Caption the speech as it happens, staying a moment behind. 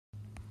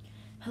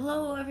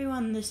Hello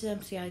everyone, this is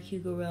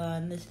MCIQ Gorilla.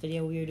 In this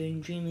video we are doing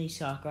Dream League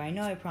Soccer. I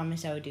know I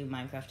promised I would do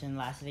Minecraft in the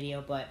last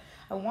video, but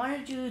I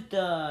want to do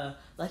the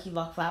Lucky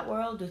Block Flat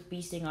World with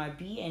Beasting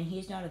RB, and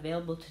he's not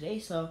available today,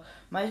 so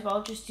might as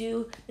well just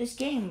do this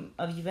game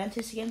of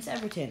Juventus against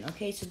Everton.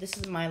 Okay, so this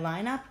is my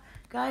lineup,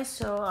 guys,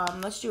 so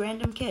let's do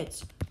random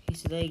kits. Okay,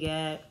 so they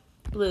get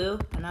blue,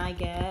 and I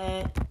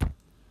get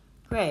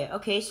gray.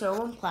 Okay, so it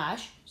won't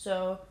clash,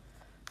 so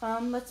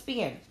let's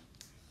begin.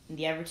 In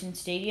the Everton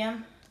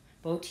Stadium,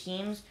 both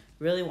teams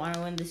really want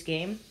to win this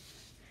game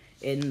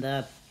in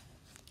the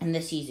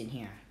season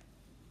here.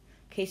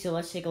 Okay, so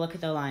let's take a look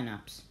at the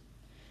lineups.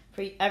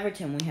 For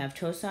Everton, we have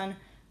Tosun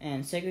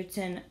and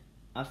Sigurdsson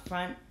up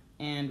front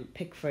and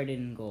Pickford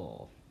in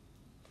goal.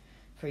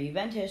 For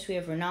Juventus, we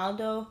have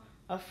Ronaldo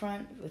up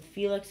front with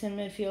Felix in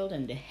midfield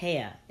and De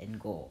Gea in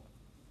goal.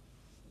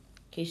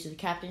 Okay, so the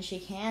captains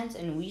shake hands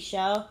and we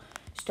shall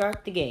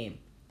start the game.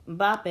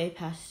 Mbappe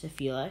passes to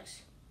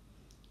Felix.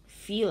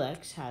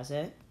 Felix has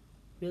it.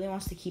 Really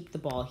wants to keep the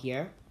ball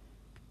here.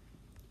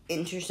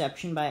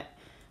 Interception by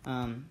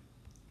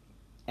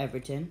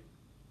Everton.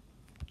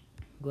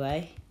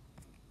 Guay.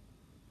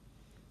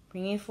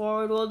 Bringing it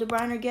forward. Will De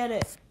Bruyne get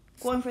it?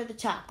 Going for the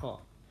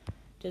tackle.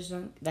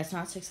 That's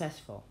not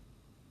successful.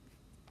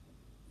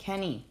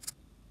 Kenny.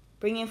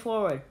 Bringing it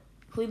forward.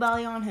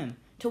 Koulibaly on him.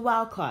 To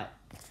Walcott.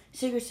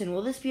 Sigurdsson.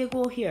 Will this be a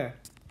goal here?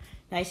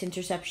 Nice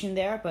interception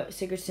there, but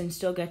Sigurdsson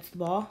still gets the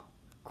ball.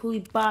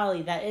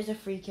 Koulibaly. That is a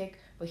free kick.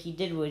 But he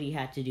did what he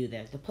had to do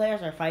there. The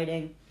players are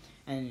fighting,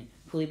 and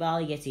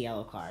Koulibaly gets a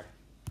yellow card.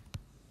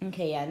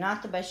 Okay, yeah,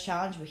 not the best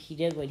challenge, but he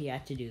did what he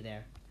had to do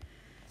there.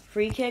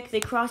 Free kick, they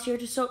cross here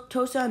to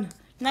Tosun.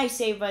 Nice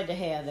save by De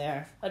Gea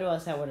there.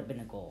 Otherwise, that would have been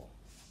a goal.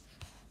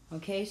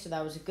 Okay, so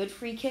that was a good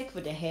free kick,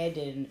 but De Gea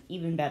did an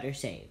even better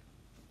save.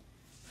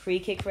 Free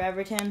kick for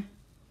Everton.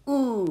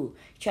 Ooh,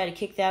 he tried to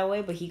kick that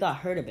away, but he got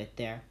hurt a bit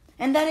there.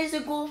 And that is a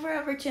goal for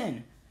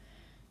Everton.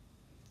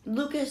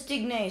 Lucas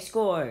Digne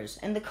scores,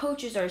 and the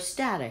coaches are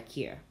ecstatic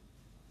here.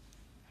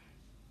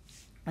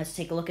 Let's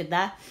take a look at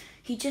that.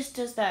 He just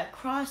does that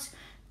cross,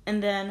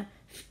 and then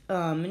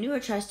Manure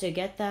tries to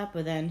get that,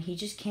 but then he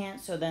just can't,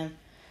 so then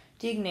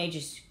Digne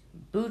just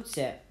boots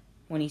it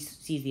when he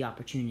sees the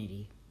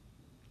opportunity.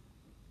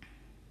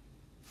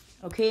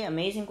 Okay,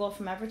 amazing goal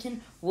from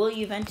Everton. Will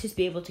Juventus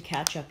be able to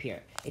catch up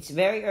here? It's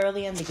very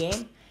early in the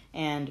game,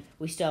 and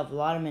we still have a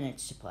lot of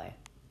minutes to play.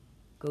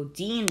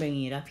 Godin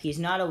bringing it up. He's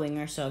not a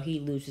winger, so he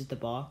loses the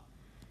ball.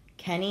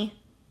 Kenny.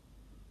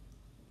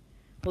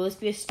 Will this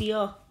be a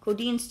steal?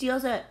 Godin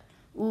steals it.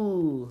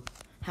 Ooh.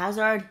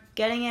 Hazard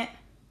getting it.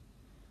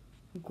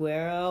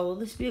 Aguero. Will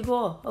this be a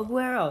goal?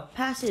 Aguero.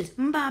 Passes.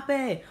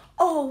 Mbappe.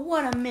 Oh,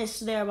 what a miss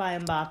there by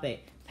Mbappe.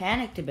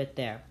 Panicked a bit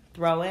there.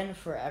 Throw in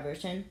for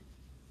Everton.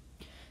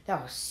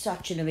 That was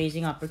such an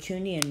amazing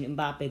opportunity, and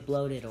Mbappe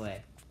blowed it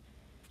away.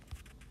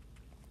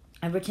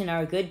 Everton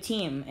are a good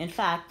team. In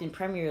fact, in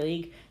Premier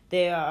League,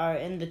 they are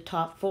in the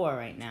top 4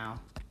 right now.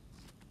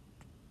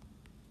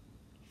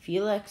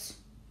 Felix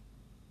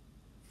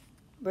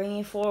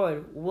bringing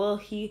forward. Will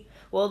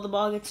the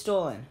ball get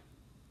stolen?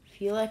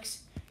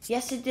 Felix.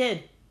 Yes, it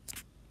did.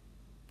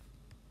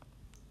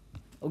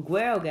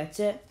 Aguero gets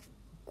it.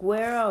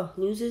 Aguero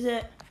loses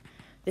it.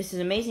 This is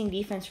amazing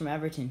defense from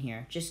Everton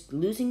here. Just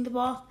losing the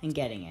ball and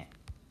getting it.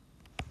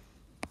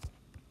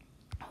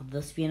 Will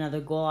this be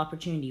another goal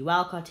opportunity?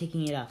 Walcott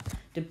taking it up.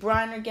 De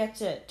Bruyne gets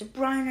it. De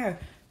Bruyne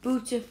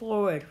boots it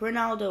forward.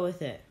 Ronaldo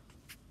with it.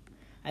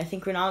 I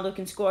think Ronaldo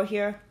can score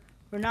here.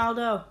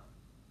 Ronaldo.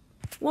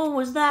 What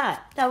was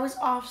that? That was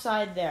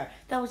offside there.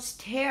 That was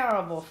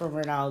terrible from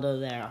Ronaldo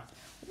there.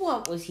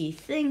 What was he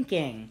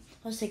thinking?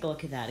 Let's take a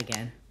look at that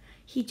again.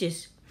 He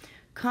just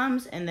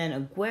comes, and then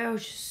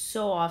Aguero's just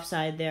so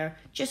offside there.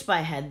 Just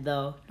by head,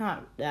 though.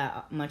 Not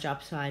that much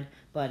offside,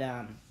 but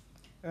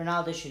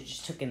Ronaldo should have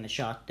just took in the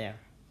shot there.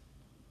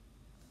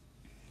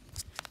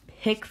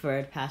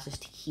 Pickford passes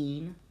to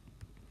Keane.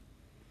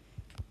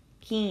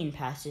 Keane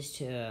passes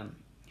to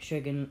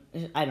Shergan.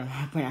 I don't know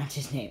how to pronounce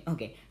his name.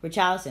 Okay,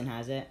 Richarlison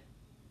has it.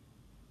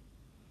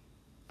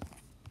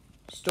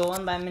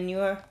 Stolen by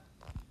Manure.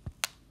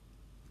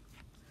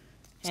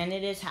 And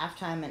it is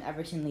halftime, and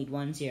Everton lead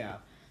 1-0.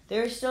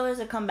 There still is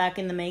a comeback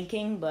in the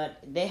making, but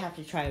they have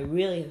to try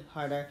really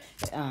harder,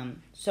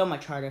 so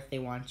much harder if they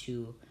want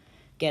to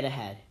get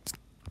ahead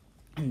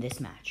in this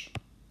match.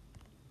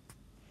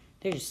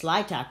 They're just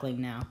slide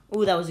tackling now.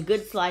 Ooh, that was a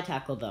good slide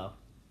tackle, though.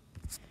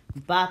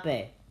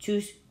 Mbappe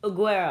to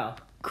Aguero.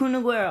 Kun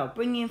Aguero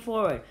bringing it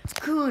forward.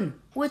 Kun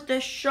with the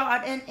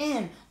shot and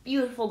in.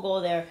 Beautiful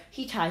goal there.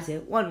 He ties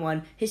it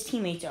 1-1. His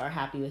teammates are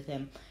happy with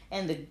him.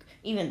 And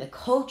even the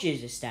coach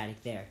is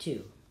ecstatic there,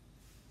 too.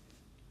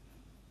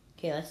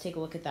 Okay, let's take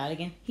a look at that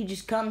again. He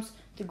just comes.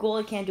 The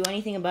goalie can't do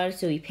anything about it,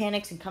 so he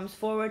panics and comes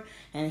forward.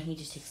 And he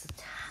just takes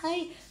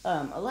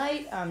a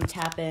light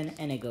tap in,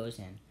 and it goes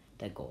in.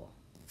 The goal.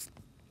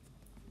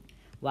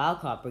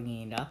 Walcott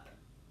bringing it up.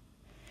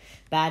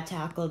 Bad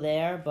tackle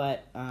there,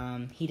 but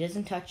he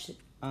doesn't touch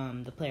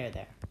the player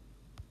there.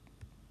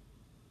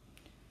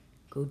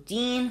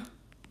 Godin.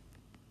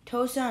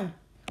 Tosun.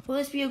 Will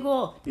this be a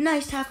goal?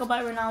 Nice tackle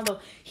by Ronaldo.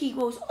 He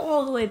goes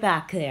all the way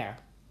back there.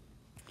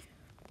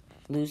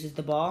 Loses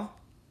the ball.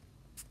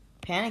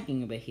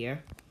 Panicking a bit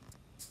here.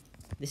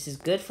 This is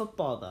good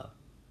football, though.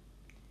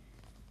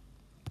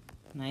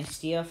 Nice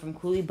steal from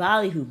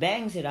Koulibaly, who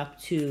bangs it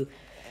up to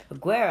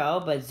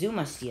Aguero, but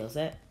Zuma steals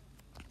it.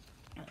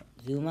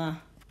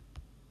 Zuma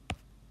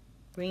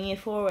bringing it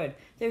forward.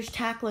 There's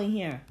tackling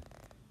here.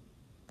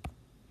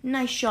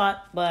 Nice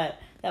shot, but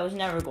that was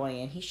never going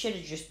in. He should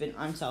have just been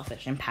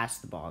unselfish and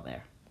passed the ball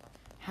there.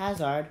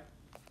 Hazard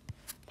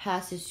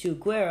passes to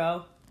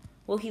Aguero.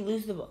 Will he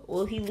lose the ball?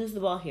 Will he lose the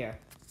ball here?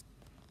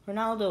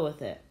 Ronaldo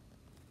with it.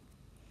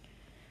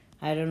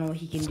 I don't know what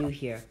he can do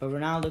here, but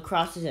Ronaldo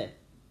crosses it.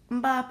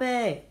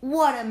 Mbappe!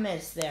 What a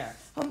miss there.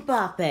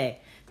 Mbappe!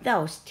 That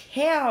was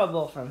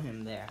terrible from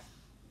him there.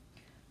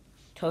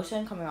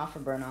 Tosin coming off for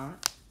Bernard.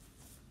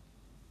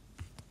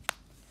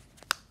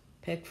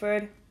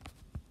 Pickford.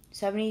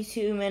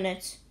 72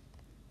 minutes.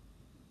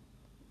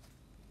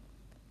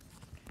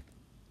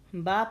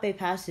 Mbappe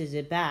passes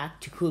it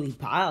back to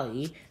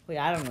Koulibaly. Wait,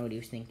 I don't know what he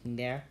was thinking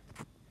there.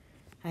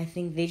 I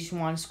think they just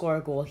want to score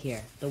a goal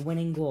here. The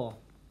winning goal.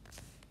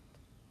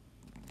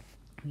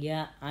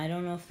 Yeah, I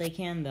don't know if they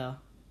can, though.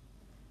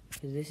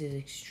 Because this is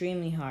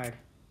extremely hard.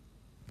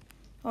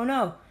 Oh,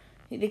 no.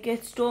 It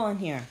gets stolen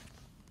here.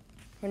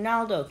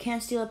 Ronaldo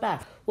can't steal it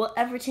back. Will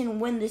Everton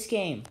win this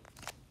game?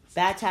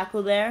 Bad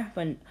tackle there,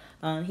 but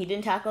he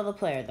didn't tackle the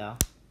player, though.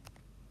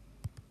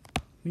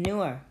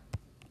 Manure.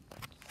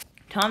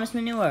 Thomas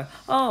Manure.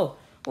 Oh,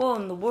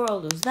 what in the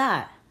world was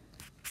that?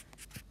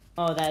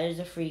 Oh, that is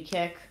a free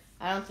kick.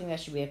 I don't think that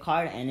should be a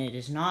card, and it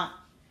is not.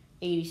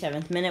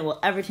 87th minute. Will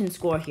Everton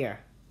score here?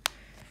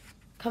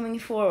 Coming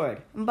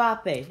forward.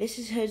 Mbappe. This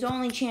is his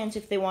only chance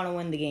if they want to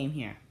win the game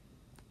here.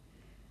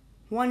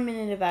 1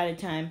 minute of added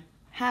time.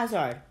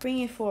 Hazard. Bring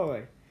it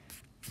forward.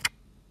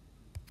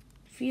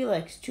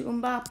 Felix to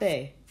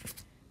Mbappe.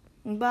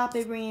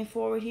 Mbappe bringing it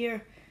forward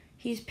here.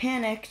 He's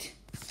panicked.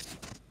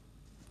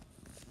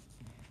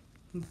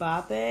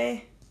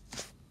 Mbappe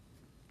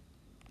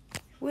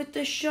with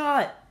the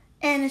shot.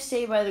 And a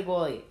save by the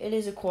goalie. It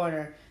is a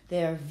corner.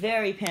 They are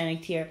very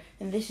panicked here.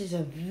 And this is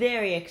a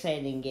very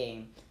exciting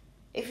game.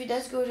 If it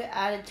does go to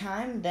added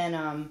time,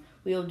 then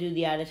we will do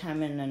the added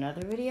time in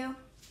another video.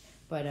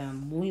 But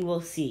we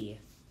will see.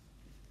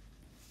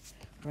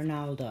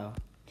 Ronaldo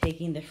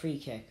taking the free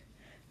kick.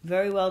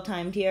 Very well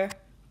timed here.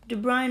 De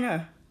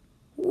Bruyne.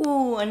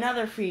 Ooh,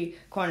 another free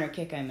corner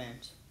kick I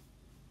meant.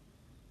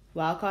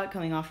 Walcott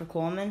coming off for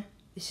Coleman.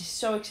 This is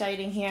so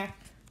exciting here.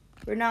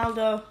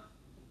 Ronaldo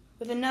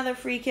with another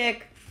free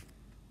kick.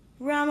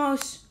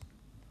 Ramos.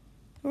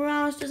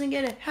 Ramos doesn't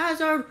get it.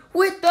 Hazard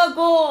with the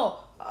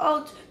goal.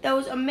 Oh, that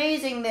was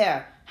amazing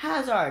there.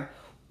 Hazard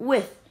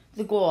with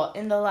the goal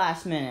in the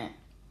last minute.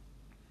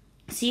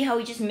 See how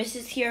he just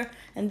misses here?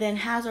 And then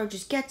Hazard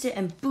just gets it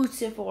and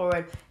boots it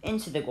forward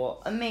into the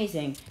goal.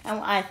 Amazing. And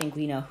I think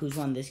we know who's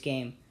won this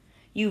game.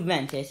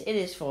 Juventus. It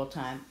is full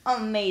time.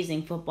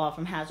 Amazing football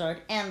from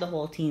Hazard and the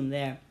whole team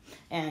there.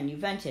 And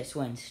Juventus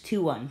wins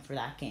 2-1 for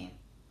that game.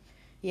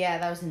 Yeah,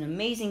 that was an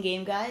amazing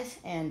game, guys.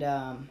 And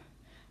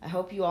I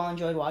hope you all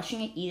enjoyed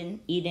watching it.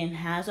 Eden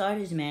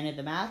Hazard is man of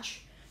the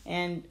match.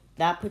 And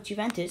that puts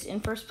Juventus in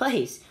first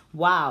place.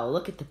 Wow,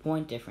 look at the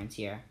point difference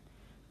here.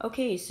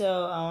 Okay,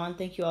 so I want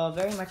to thank you all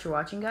very much for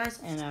watching, guys,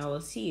 and I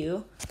will see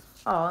you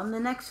all in the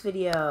next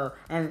video.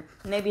 And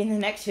maybe in the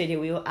next video,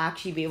 we will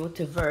actually be able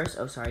to verse,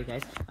 oh, sorry,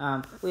 guys.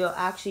 We will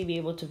actually be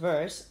able to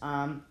verse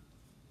Beasting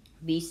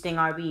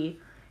RB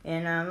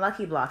in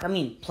Lucky Block. I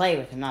mean, play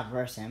with him, not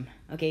verse him.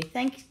 Okay,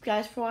 thanks,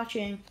 guys, for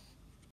watching.